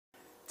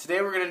Today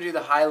we're going to do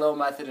the high-low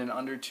method in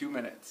under 2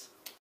 minutes.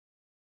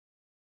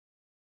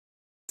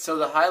 So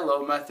the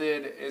high-low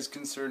method is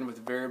concerned with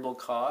variable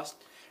cost.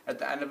 At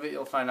the end of it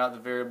you'll find out the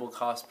variable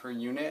cost per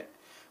unit.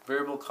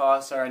 Variable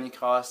costs are any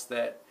costs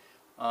that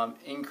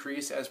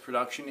increase as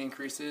production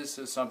increases,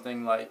 so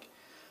something like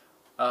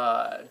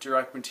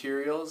direct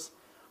materials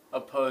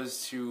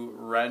opposed to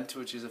rent,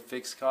 which is a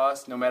fixed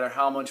cost. No matter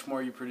how much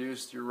more you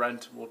produce, your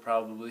rent will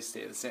probably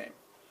stay the same.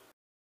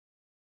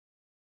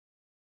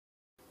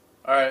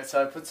 Alright,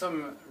 so I put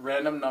some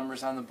random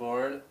numbers on the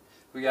board.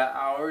 We got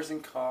hours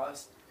and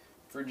cost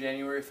for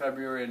January,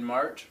 February, and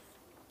March.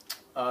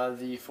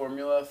 The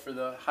formula for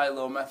the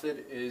high-low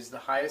method is the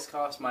highest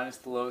cost minus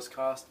the lowest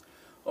cost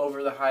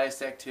over the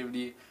highest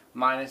activity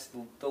minus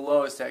the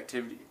lowest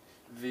activity.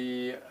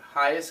 The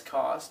highest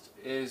cost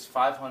is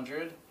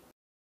 500,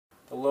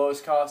 the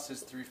lowest cost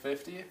is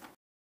 350,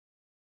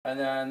 and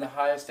then the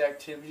highest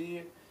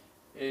activity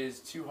is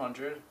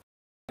 200,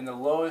 and the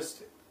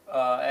lowest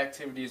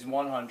activity is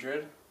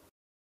 100.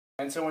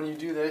 And so when you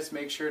do this,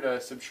 make sure to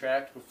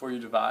subtract before you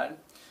divide.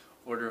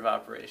 Order of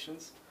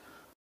operations.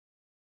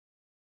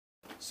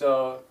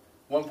 So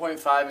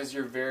 1.5 is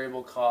your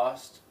variable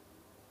cost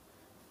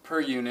per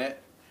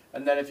unit,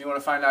 and then if you want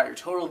to find out your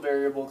total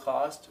variable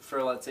cost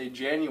for, let's say,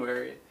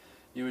 January,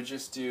 you would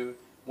just do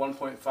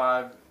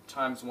 1.5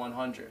 times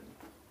 100.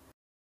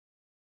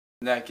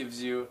 And that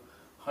gives you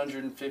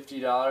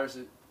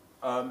 $150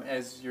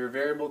 as your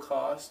variable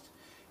cost,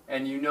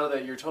 and you know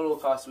that your total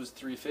cost was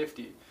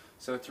 $350.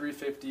 So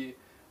 350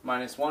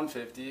 minus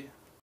 150,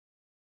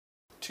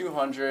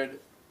 200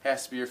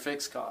 has to be your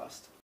fixed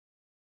cost.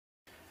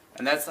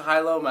 And that's the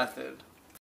high-low method.